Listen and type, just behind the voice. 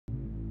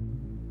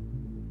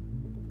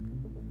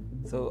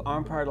So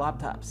ARM-powered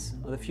laptops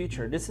are the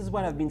future. This is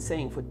what I've been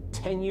saying for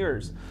 10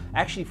 years,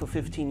 actually for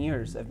 15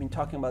 years. I've been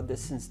talking about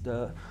this since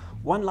the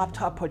one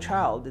laptop per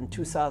child in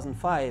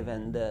 2005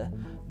 and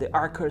the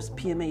Arcos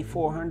PMA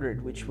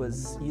 400, which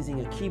was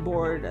using a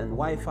keyboard and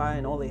Wi-Fi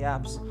and all the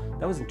apps.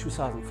 That was in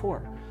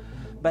 2004.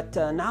 But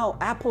now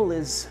Apple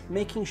is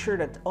making sure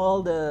that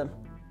all the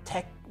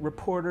tech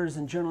reporters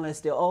and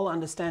journalists, they're all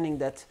understanding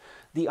that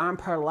the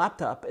ARM-powered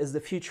laptop is the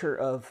future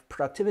of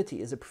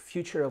productivity, is the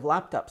future of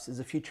laptops, is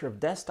the future of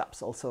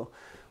desktops also.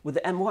 With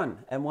the M1,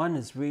 M1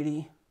 is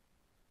really,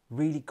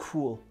 really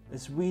cool.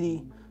 It's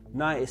really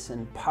nice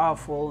and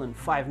powerful and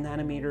 5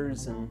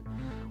 nanometers and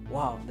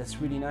wow, that's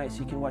really nice.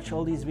 You can watch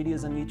all these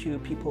videos on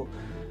YouTube, people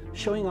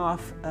showing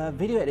off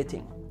video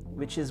editing,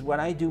 which is what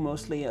I do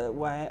mostly.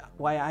 Why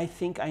I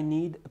think I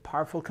need a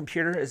powerful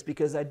computer is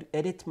because I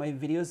edit my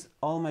videos.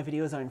 All my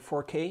videos are in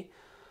 4K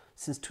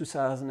since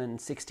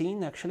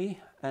 2016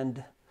 actually,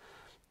 and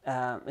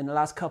in the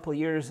last couple of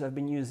years I've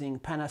been using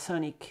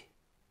Panasonic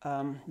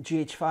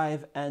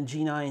GH5 and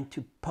G9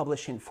 to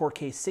publish in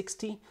 4K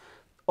 60.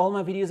 All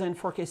my videos are in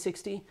 4K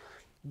 60,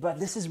 but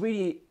this is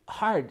really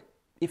hard,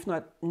 if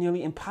not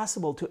nearly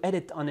impossible, to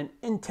edit on an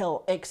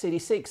Intel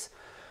x86.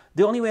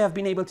 The only way I've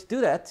been able to do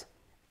that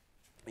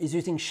is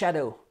using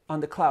Shadow on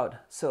the cloud.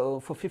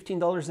 So for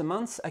 $15 a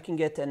month, I can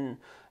get an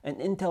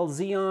Intel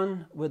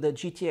Xeon with a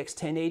GTX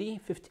 1080,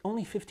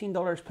 only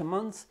 $15 per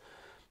month.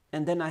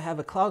 And then I have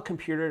a cloud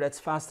computer that's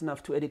fast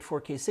enough to edit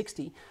 4K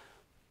 60,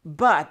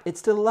 but it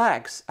still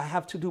lags. I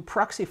have to do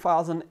proxy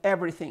files on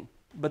everything.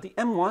 But the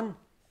M1,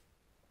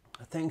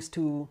 thanks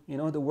to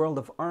the world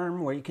of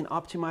ARM, where you can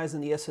optimize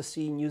in the SoC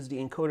and use the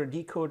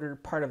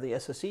encoder-decoder part of the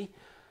SoC,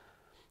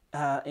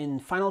 in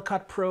Final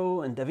Cut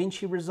Pro and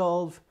DaVinci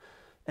Resolve,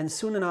 and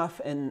soon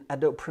enough in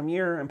Adobe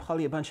Premiere and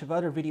probably a bunch of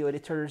other video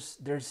editors,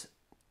 there's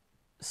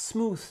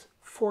smooth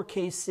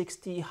 4K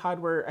 60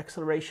 hardware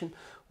acceleration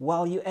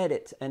while you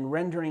edit and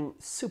rendering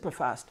super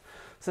fast.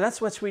 So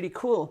that's what's really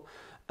cool.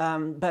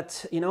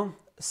 But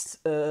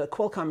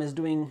Qualcomm is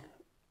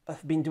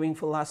been doing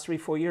for the last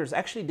 3-4 years.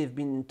 Actually, they've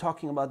been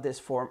talking about this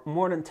for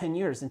more than 10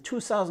 years. In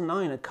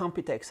 2009 at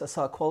Computex, I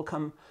saw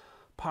Qualcomm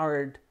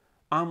powered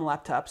ARM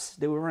laptops.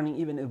 They were running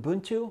even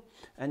Ubuntu,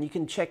 and you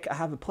can check, I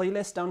have a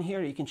playlist down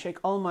here, you can check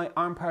all my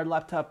ARM powered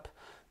laptop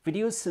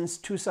videos since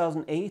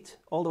 2008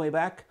 all the way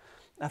back.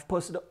 I've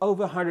posted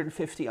over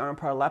 150 ARM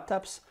powered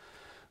laptops.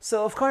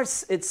 So of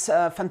course it's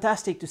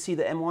fantastic to see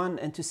the M1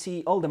 and to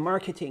see all the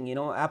marketing.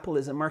 Apple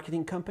is a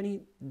marketing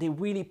company. They're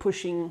really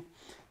pushing,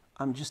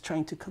 I'm just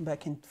trying to come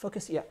back in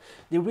focus. Yeah,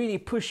 they're really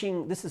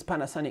pushing. This is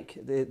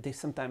Panasonic. They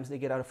sometimes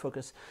get out of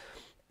focus.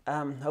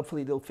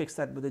 Hopefully they'll fix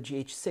that with the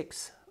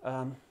GH6.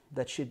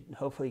 That should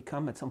hopefully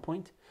come at some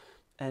point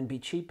and be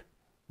cheap,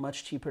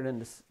 much cheaper than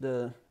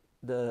the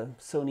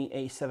Sony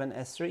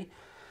A7S III.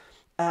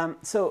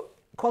 So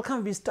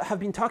Qualcomm have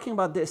been talking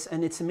about this,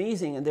 and it's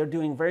amazing, and they're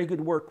doing very good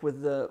work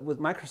with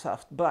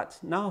Microsoft. But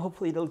now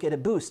hopefully they'll get a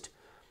boost,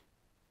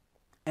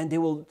 and they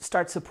will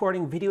start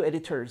supporting video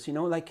editors.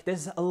 Like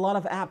there's a lot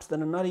of apps that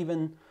are not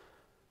even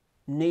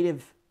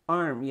native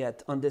ARM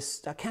yet on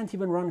this. I can't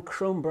even run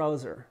Chrome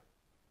browser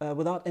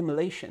without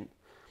emulation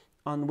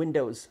on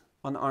Windows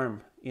on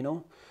ARM.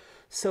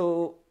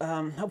 So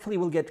hopefully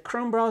we'll get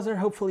Chrome browser.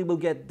 Hopefully we'll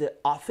get the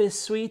Office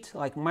suite,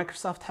 like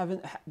Microsoft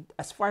haven't.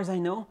 As far as I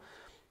know,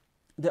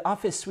 the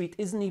Office suite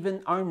isn't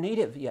even ARM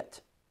native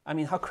yet. I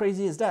mean, how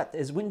crazy is that?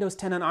 Is Windows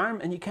 10 on ARM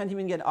and you can't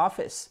even get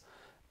Office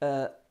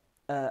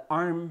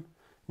ARM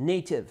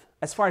native,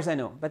 as far as I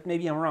know, but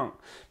maybe I'm wrong.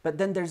 But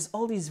then there's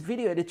all these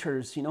video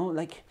editors,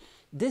 like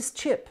this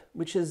chip,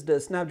 which is the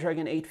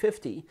Snapdragon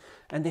 850,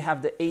 and they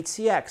have the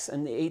 8CX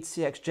and the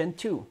 8CX Gen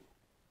 2.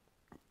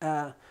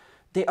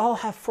 They all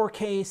have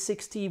 4K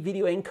 60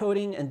 video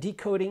encoding and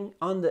decoding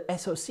on the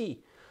SoC.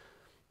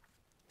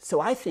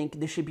 So I think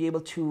they should be able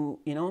to,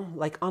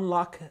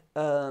 unlock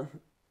a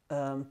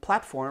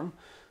platform.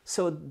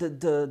 So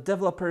the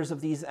developers of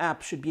these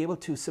apps should be able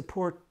to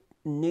support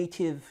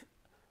native,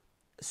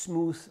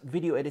 smooth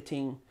video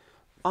editing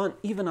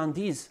even on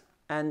these.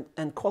 And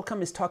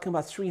Qualcomm is talking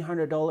about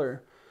 $300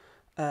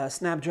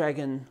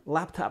 Snapdragon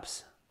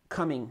laptops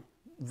coming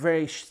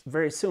very,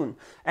 very soon.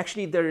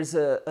 Actually, there is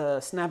a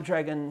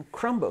Snapdragon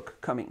Chromebook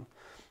coming,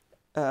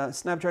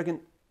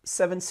 Snapdragon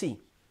 7C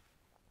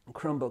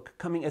Chromebook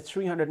coming at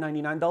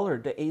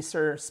 $399, the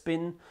Acer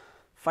Spin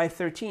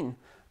 513.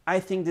 I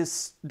think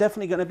this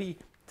definitely going to be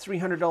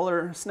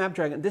 $300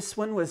 Snapdragon. This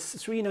one was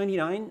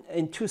 $399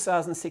 in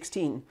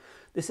 2016.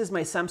 This is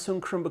my Samsung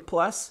Chromebook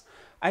Plus.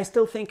 I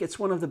still think it's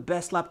one of the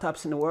best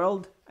laptops in the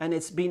world, and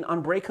it's been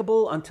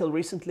unbreakable until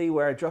recently,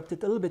 where I dropped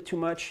it a little bit too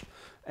much,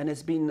 and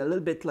it's been a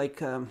little bit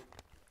like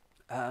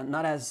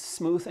not as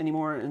smooth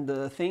anymore in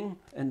the thing,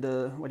 and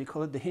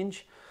the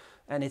hinge,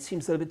 and it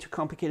seems a little bit too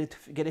complicated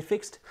to get it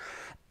fixed.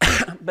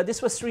 But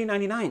this was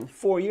 $399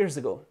 4 years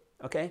ago,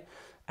 okay?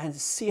 And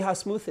see how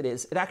smooth it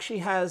is. It actually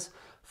has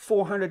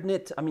 400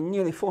 nit,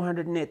 nearly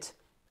 400 nit,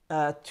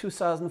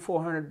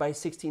 2400 by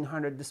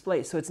 1600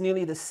 display. So it's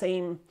nearly the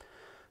same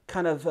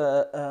kind of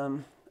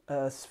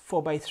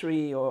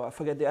 4:3, or I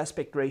forget the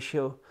aspect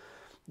ratio,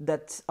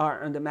 that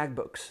are on the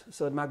MacBooks.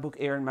 So the MacBook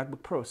Air and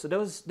MacBook Pro. So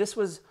this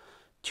was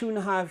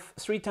 2.5,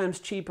 3 times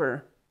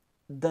cheaper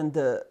than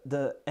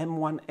the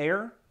M1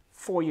 Air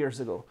 4 years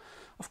ago.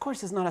 Of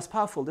course, it's not as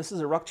powerful. This is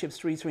a Rockchip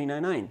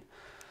 3399.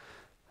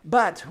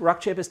 But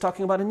Rockchip is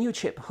talking about a new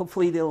chip.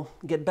 Hopefully they'll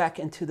get back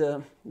into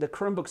the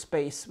Chromebook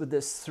space with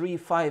this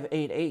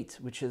 3588,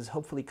 which is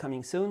hopefully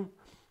coming soon.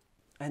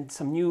 And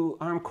some new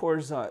ARM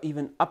cores are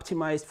even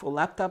optimized for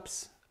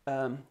laptops.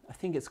 I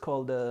think it's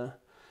called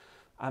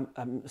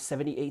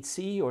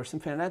 78C or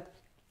something like that.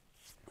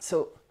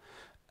 So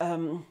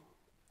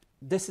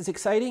this is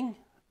exciting.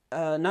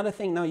 Another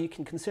thing now you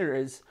can consider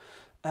is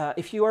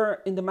if you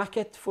are in the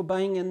market for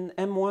buying an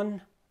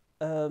M1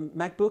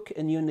 MacBook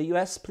and you're in the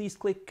US, please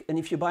click, and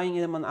if you're buying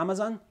them on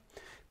Amazon,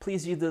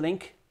 please use the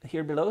link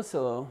here below.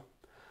 So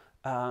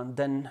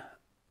then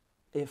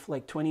if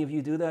like 20 of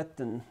you do that,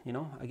 then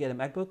I get a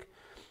MacBook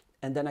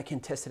and then I can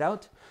test it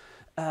out.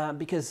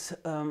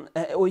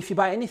 Or if you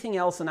buy anything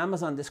else on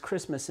Amazon this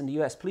Christmas in the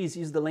US, please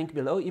use the link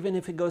below. Even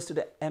if it goes to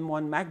the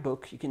M1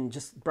 MacBook, you can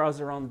just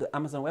browse around the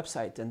Amazon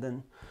website and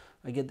then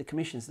I get the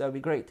commissions. That would be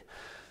great.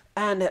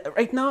 And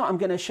right now I'm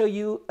going to show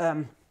you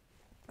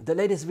the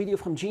latest video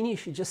from Jeannie.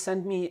 She just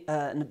sent me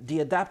the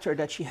adapter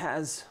that she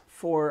has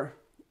for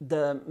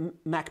the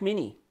Mac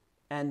Mini.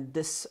 And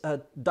this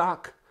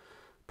dock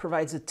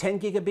provides a 10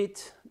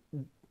 gigabit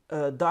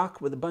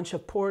dock with a bunch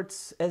of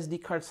ports,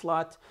 SD card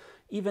slot,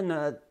 even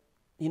a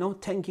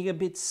 10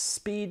 gigabit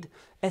speed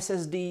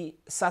SSD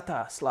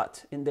SATA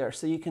slot in there.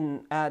 So you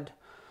can add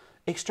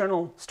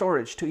external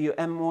storage to your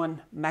M1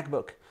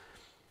 MacBook.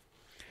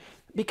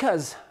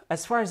 Because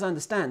as far as I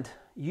understand,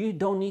 you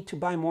don't need to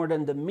buy more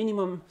than the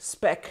minimum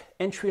spec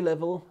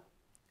entry-level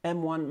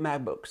M1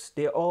 MacBooks.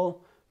 They're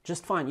all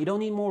just fine. You don't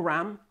need more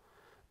RAM.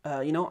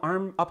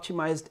 ARM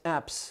optimized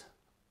apps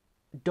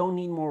don't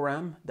need more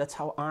RAM. That's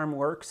how ARM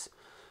works.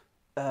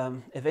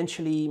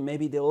 Eventually,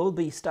 maybe there will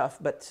be stuff,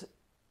 but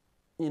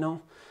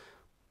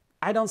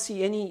I don't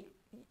see any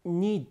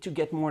need to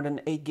get more than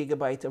 8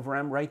 GB of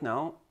RAM right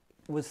now.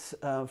 With,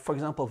 for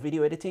example,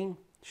 video editing,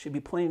 should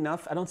be plenty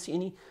enough. I don't see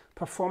any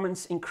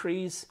performance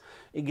increase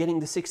in getting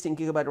the 16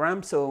 GB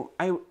RAM. So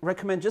I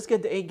recommend just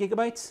get the 8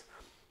 GB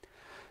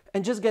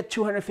and just get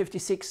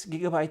 256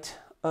 GB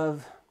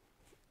of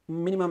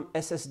minimum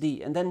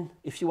SSD. And then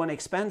if you want to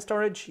expand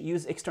storage,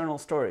 use external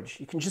storage.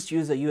 You can just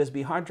use a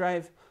USB hard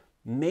drive.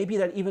 Maybe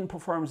that even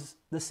performs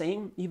the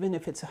same, even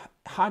if it's a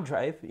hard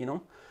drive,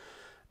 even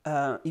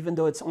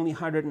though it's only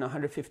 100 and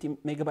 150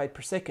 megabytes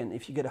per second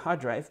if you get a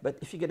hard drive. But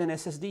if you get an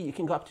SSD, you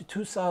can go up to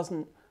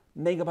 2000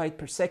 megabytes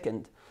per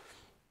second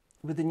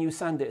with the new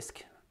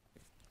Sandisk.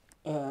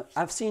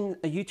 I've seen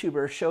a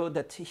YouTuber show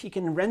that he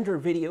can render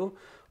video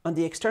on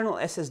the external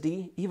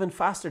SSD even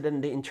faster than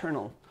the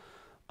internal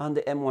on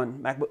the M1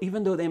 MacBook.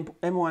 Even though the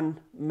M1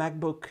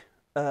 MacBook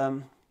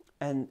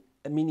and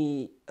a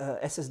mini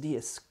SSD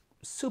is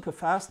super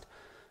fast,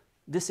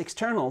 this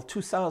external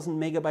 2000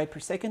 megabytes per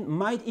second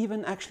might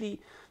even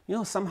actually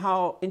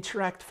somehow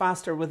interact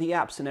faster with the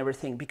apps and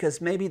everything, because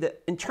maybe the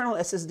internal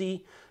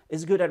SSD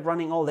is good at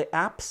running all the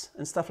apps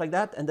and stuff like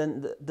that, and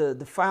then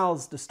the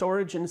files, the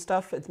storage and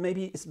stuff,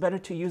 maybe it's better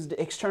to use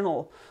the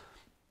external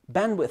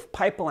bandwidth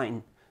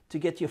pipeline to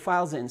get your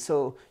files in.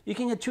 So you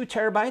can get 2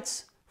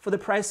 terabytes for the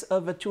price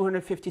of a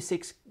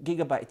 256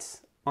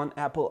 gigabytes on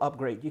Apple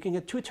upgrade. You can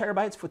get 2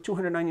 terabytes for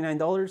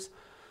 $299.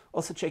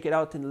 Also check it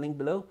out in the link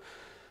below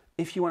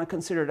if you want to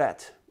consider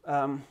that.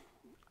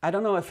 I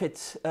don't know if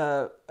it's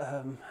how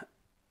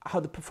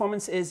the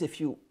performance is if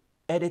you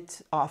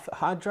edit off a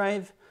hard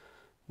drive.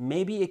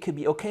 Maybe it could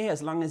be okay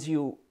as long as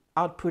you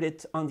output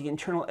it on the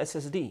internal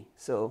SSD.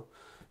 So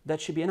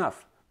that should be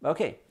enough.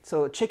 Okay,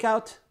 so check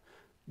out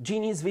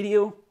Jeannie's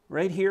video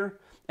right here.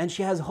 And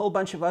she has a whole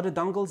bunch of other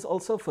dongles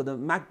also for the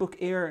MacBook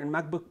Air and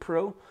MacBook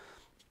Pro.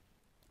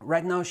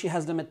 Right now she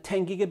has them at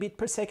 10 gigabit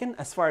per second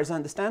as far as I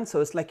understand.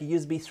 So it's like a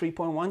USB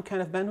 3.1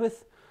 kind of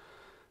bandwidth.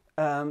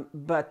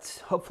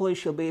 But hopefully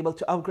she'll be able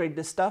to upgrade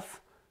this stuff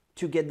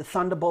to get the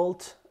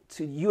Thunderbolt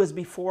to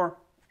USB 4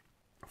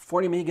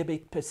 40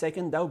 megabit per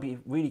second. That would be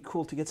really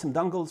cool to get some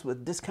dongles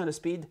with this kind of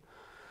speed.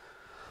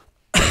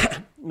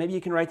 Maybe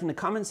you can write in the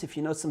comments if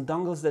you know some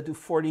dongles that do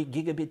 40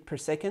 gigabit per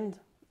second.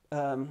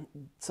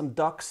 Some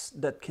docks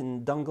that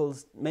can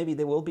dongles, maybe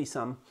there will be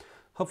some.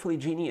 Hopefully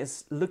Jeannie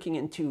is looking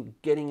into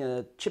getting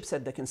a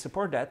chipset that can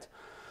support that,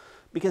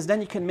 because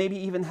then you can maybe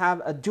even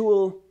have a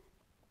dual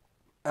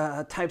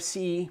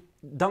Type-C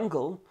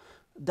dongle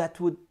that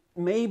would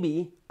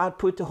maybe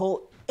output the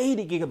whole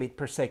 80 gigabit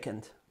per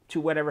second to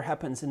whatever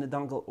happens in the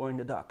dongle or in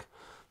the dock.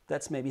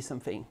 That's maybe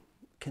something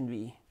can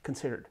be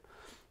considered.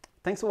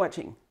 Thanks for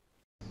watching.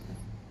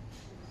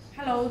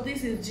 Hello,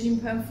 this is Jin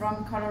Pen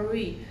from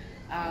Colorii.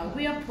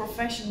 We are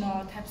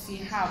professional Type-C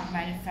hub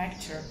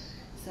manufacturer.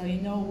 So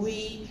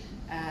we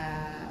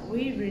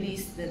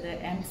released the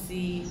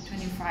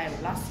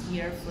MC25 last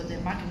year for the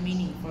Mac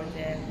Mini for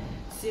the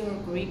silver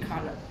gray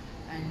color.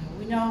 And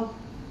we know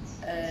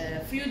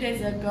a few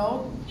days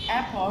ago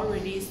Apple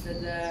released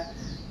the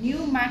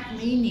new Mac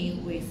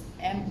Mini with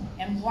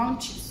M1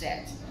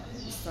 chipset.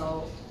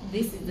 So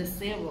this is the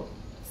silver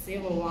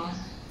one.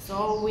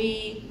 So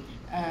we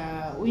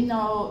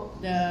know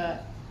the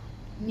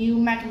new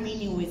Mac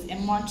Mini with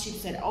M1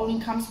 chipset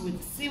only comes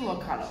with silver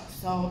color.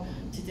 So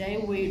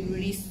today we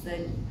released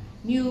the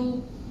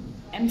new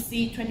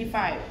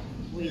MC25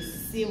 with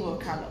silver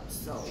color.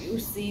 So you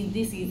see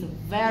this is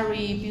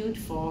very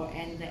beautiful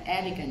and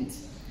elegant.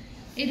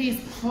 It is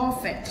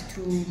perfect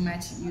to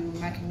match your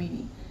Mac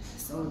Mini.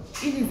 So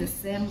it is the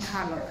same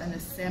color and the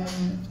same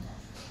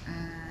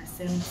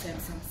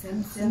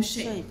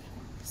shape.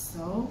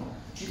 So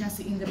you can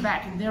see in the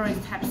back there is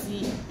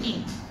Type-C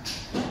in.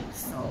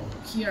 So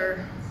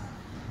here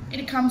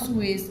it comes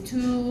with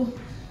two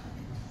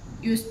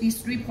USB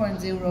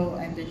 3.0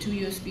 and the two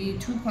USB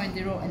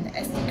 2.0 and the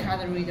SD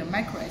card reader,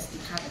 micro SD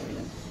card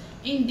reader.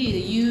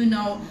 Indeed, you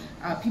know,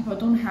 people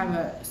don't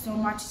have so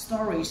much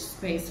storage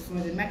space for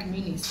the Mac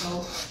Mini,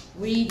 so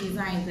we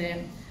designed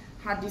the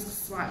hard disk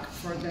slot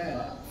for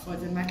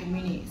the Mac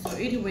Mini. So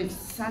it with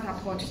SATA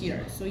port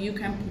here, so you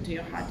can put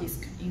your hard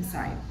disk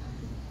inside.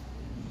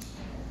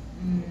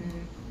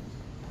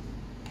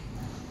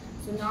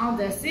 So now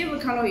the silver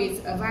color is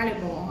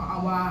available on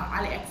our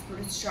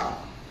AliExpress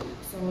shop.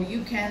 So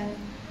you can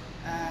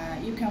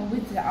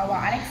visit our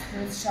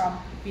AliExpress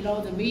shop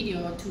below the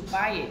video to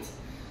buy it.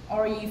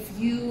 Or if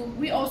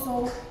we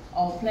also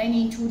are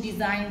planning to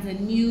design the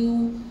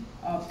new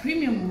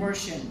premium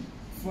version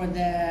for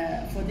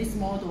this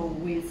model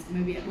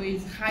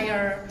with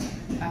higher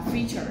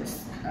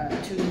features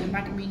to the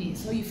Mac Mini.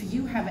 So if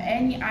you have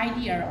any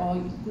idea or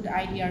good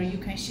idea, you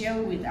can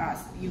share with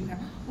us. You can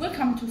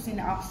welcome to send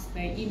us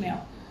the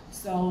email.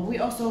 So we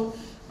also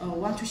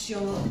want to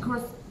show,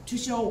 because to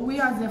show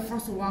we are the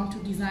first one to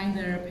design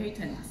the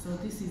patent. So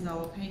this is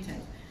our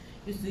patent.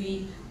 You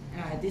see,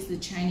 this is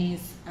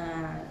Chinese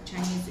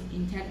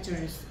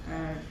intelligence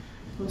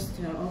post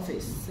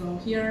office. So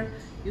here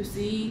you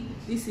see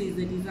this is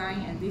the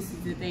design and this is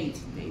the date.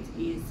 Date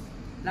is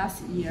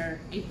last year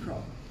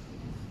April.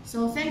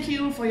 So thank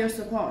you for your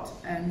support,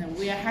 and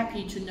we are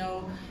happy to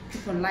know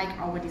people like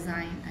our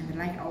design and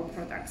like our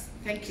products.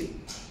 Thank you.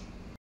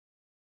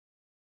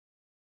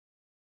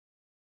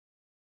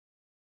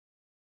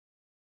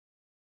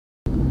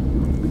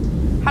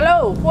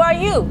 Hello, who are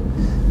you?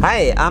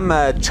 Hi, I'm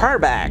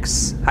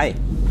Charbax. Hi.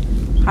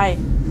 Hi.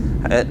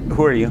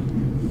 Who are you?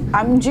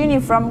 I'm Ginny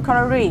from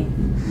Colorii.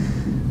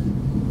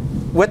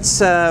 What's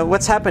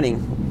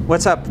happening?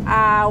 What's up?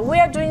 We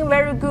are doing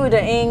very good.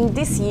 In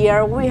this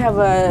year, we have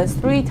a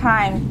three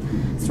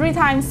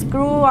times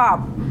grew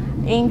up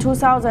in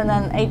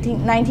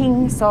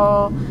 2019.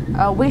 So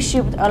we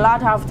shipped a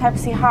lot of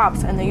Type-C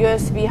hubs and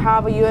USB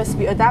hub,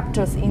 USB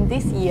adapters in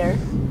this year.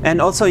 And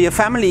also your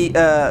family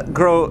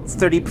grow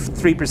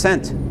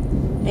 33%.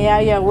 Yeah.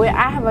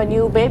 I have a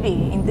new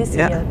baby in this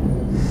year.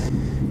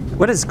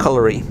 What is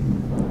Colorii?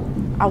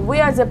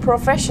 We are the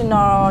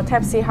professional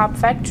Type-C hub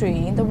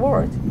factory in the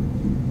world,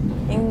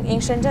 in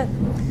Shenzhen.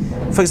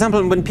 For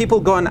example, when people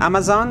go on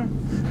Amazon,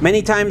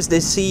 many times they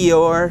see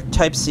your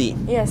Type-C.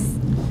 Yes.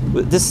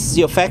 This is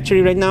your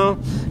factory right now.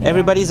 Yeah.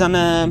 Everybody's on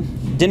a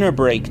dinner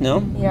break,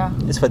 no? Yeah.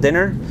 It's for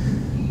dinner.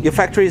 Your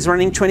factory is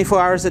running 24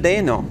 hours a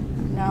day, no?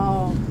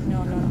 No.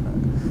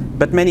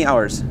 But many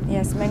hours.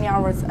 Yes, many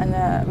hours and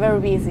very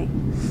busy.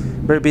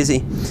 Very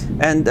busy.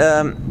 And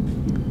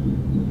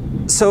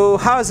so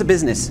how is the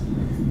business?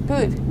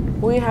 Good.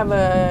 We have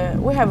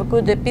a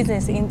good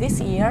business in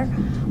this year.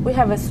 We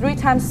have a 3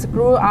 times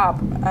grew up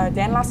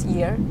than last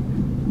year.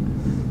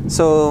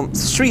 So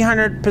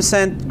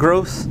 300%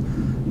 growth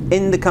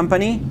in the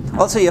company.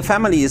 Also, your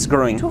family is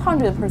growing.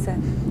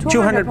 200%.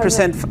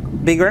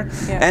 200% bigger.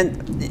 Yeah.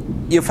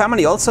 And your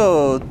family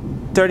also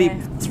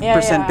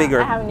 30% bigger.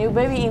 I have a new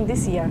baby in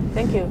this year.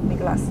 Thank you,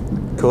 Nicholas.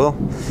 Cool.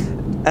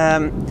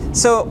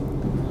 So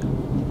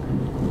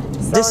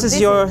this is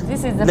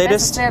the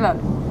latest bestseller.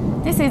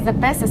 This is the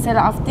best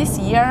seller of this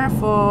year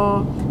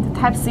for the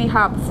Type-C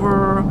hub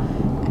for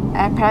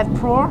iPad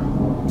Pro.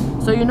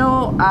 So you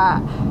know,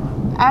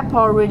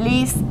 Apple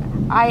released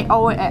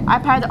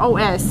iPad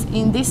OS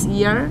in this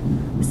year.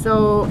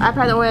 So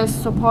iPad OS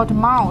support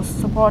mouse,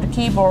 support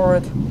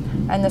keyboard,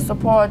 and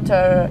support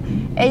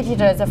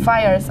edit the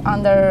files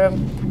on the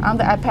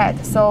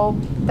iPad. So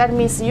that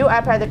means your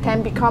iPad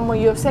can become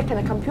your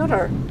second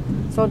computer.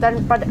 So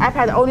but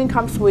iPad only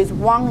comes with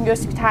one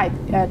USB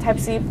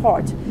Type-C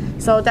port.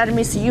 So that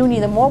means you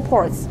need more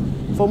ports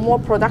for more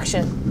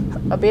production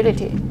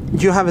ability.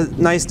 You have a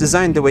nice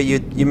design the way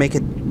you make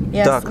it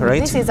dock,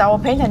 right? This is our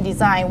patent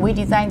design. We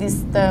designed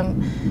this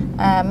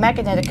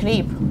magnet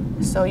clip,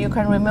 so you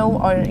can remove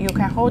or you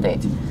can hold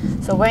it.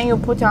 So when you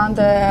put on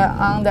the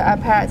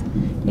iPad,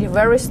 it's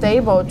very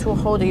stable to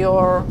hold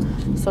your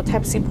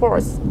Type-C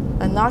ports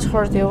and not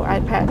hurt your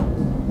iPad.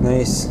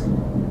 Nice.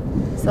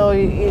 So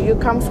it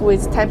comes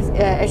with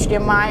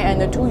HDMI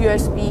and 2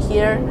 USB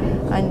here,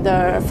 and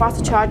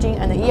fast charging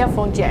and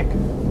earphone jack.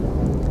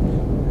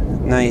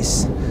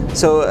 Nice.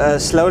 So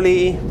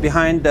slowly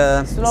behind,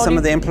 some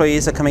of the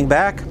employees are coming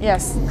back.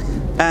 Yes.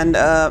 And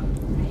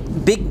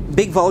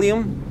big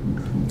volume.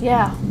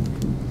 Yeah.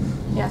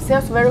 Yeah,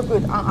 sales very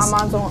good on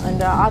Amazon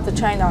and other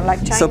China, like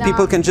China. So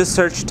people can just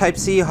search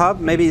Type-C hub,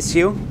 maybe it's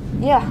you?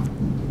 Yeah.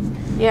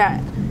 Yeah.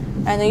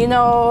 And you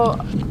know,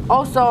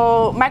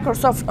 also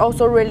Microsoft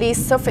also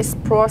released Surface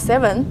Pro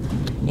 7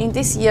 in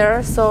this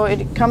year, so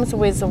it comes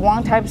with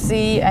one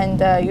Type-C and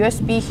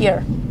USB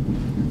here.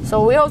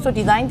 So we also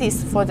designed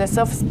this for the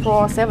Surface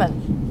Pro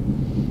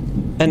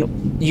 7.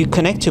 And you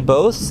connect to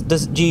both?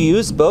 Do you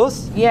use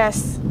both?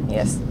 Yes,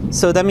 yes.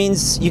 So that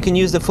means you can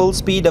use the full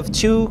speed of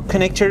 2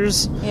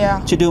 connectors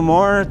to do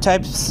more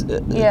types,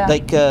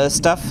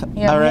 stuff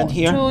around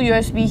here? 2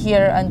 USB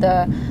here and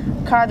the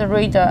card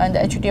reader and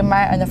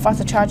HDMI and the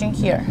fast charging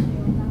here.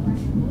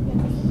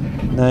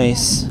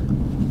 Nice.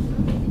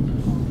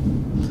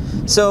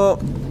 So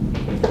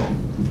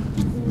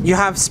you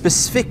have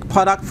specific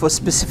product for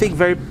specific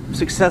very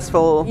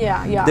successful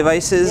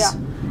devices? Yeah.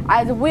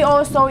 And we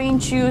also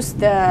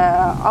introduced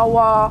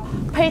our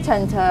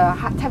patent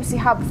Type-C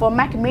hub for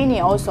Mac Mini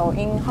also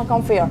in Hong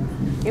Kong Fair.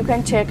 You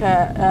can check,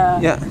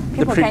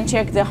 people can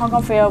check the Hong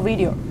Kong Fair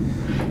video.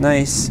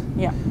 Nice.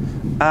 Yeah.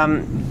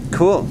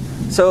 Cool.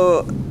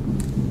 So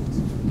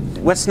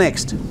what's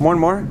next? More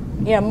and more?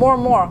 Yeah, more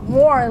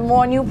and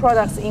more new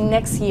products in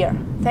next year.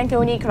 Thank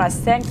you, Nicholas.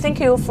 Thank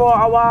you for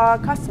our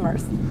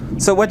customers.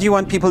 So what do you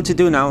want people to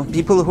do now?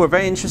 People who are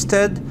very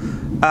interested,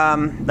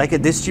 like a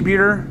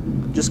distributor,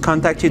 just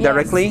contact you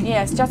directly?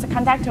 Yes, just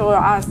contact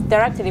us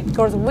directly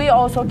because we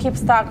also keep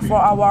stock for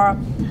our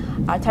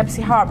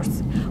Type-C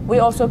hubs. We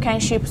also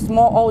can ship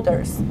small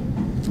orders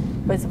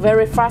with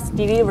very fast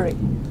delivery.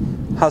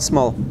 How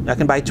small? I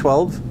can buy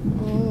 12?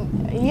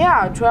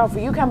 Yeah, 12.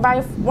 You can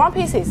buy 1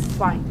 piece is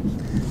fine.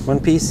 1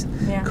 piece?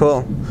 Yeah.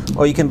 Cool.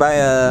 Or you can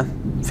buy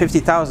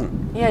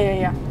 50,000?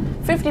 Yeah.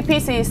 50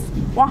 pieces,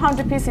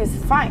 100 pieces,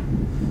 fine.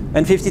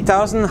 And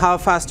 50,000, how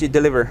fast do you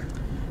deliver?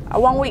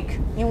 1 week,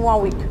 in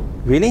 1 week.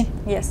 Really?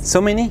 Yes. So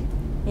many?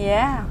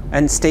 Yeah.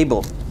 And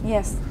stable?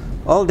 Yes.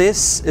 All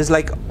this is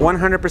like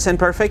 100%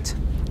 perfect?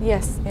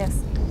 Yes.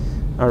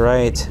 All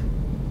right.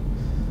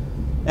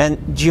 And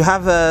do you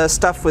have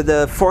stuff with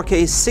a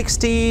 4K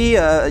 60,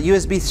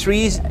 USB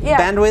 3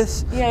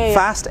 bandwidth,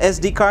 fast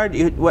SD card?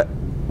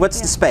 What's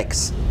the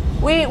specs?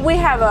 We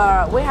have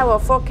a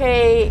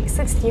 4K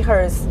 60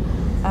 Hertz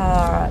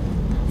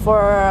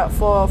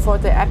for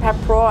the iPad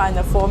Pro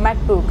and for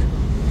MacBook.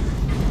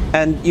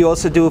 And you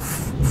also do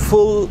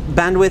full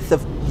bandwidth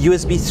of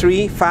USB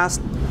 3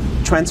 fast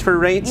transfer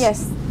rates?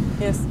 Yes.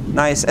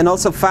 Nice. And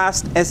also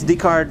fast SD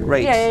card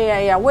rates?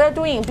 Yeah. We're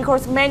doing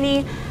because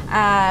many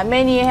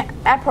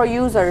Apple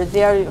users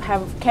they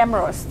have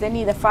cameras. They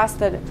need a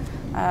faster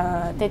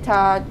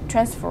data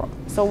transfer.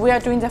 So we are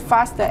doing the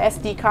faster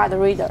SD card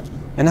reader.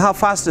 And how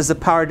fast is the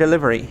power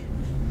delivery?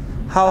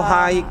 How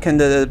high can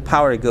the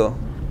power go?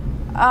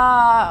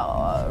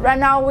 Right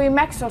now we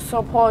max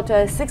support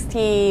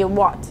 60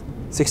 watt.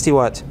 60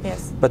 watt?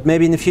 Yes. But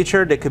maybe in the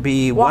future there could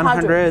be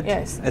 100,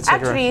 yes.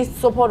 etc. Actually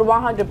support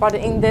 100, but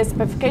in the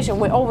specification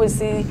we always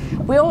say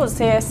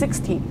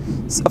 60.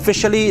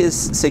 Officially is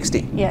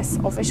 60? Yes,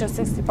 official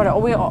 60,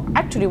 but we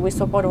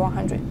support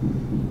 100.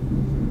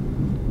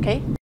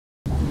 Okay.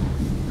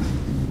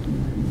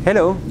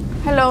 Hello.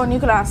 Hello,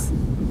 Nicholas.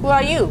 Who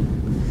are you?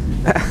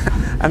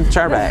 I'm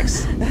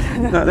Charbax.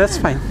 No, that's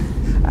fine.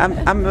 I'm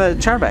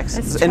Charbax.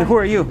 And who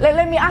are you?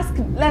 Let me ask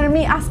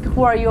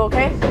who are you,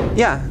 okay?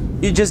 Yeah,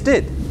 you just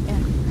did.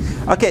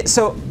 Yeah. Okay,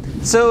 so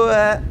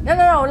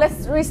No,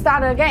 let's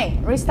restart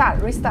again.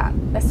 Restart.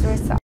 Let's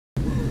restart.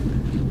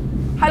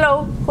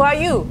 Hello, who are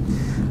you?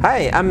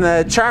 Hi, I'm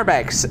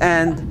Charbax,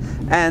 and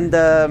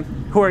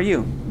who are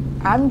you?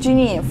 I'm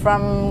Ginny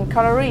from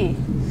Colorii.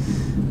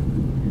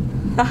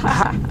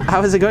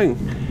 How is it going?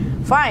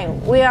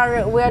 Fine. We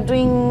are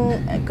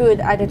doing good.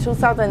 At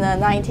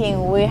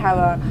 2019, we have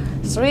a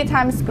 3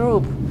 times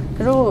growth.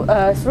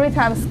 3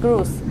 times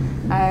grew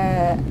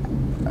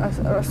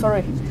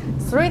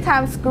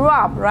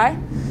up, right?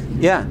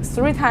 Yeah.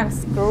 3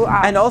 times grew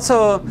up. And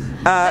also.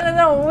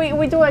 No.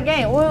 We do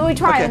again. We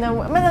try. Okay.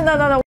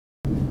 No.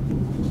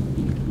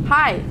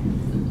 Hi.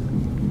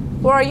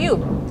 Who are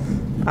you?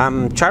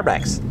 I'm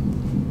Charbax.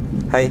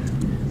 Hi.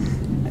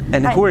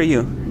 And Hi. Who are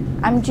you?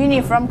 I'm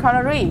Ginny from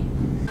Colorii.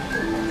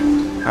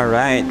 All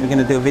right, we're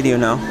gonna do a video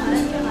now.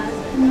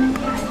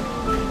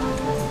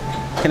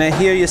 Can I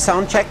hear your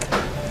sound check?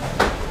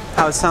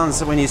 How it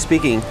sounds when you're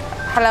speaking?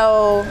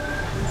 Hello.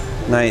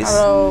 Nice.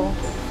 Hello.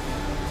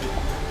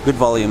 Good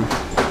volume.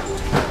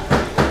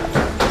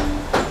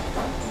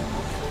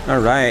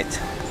 All right.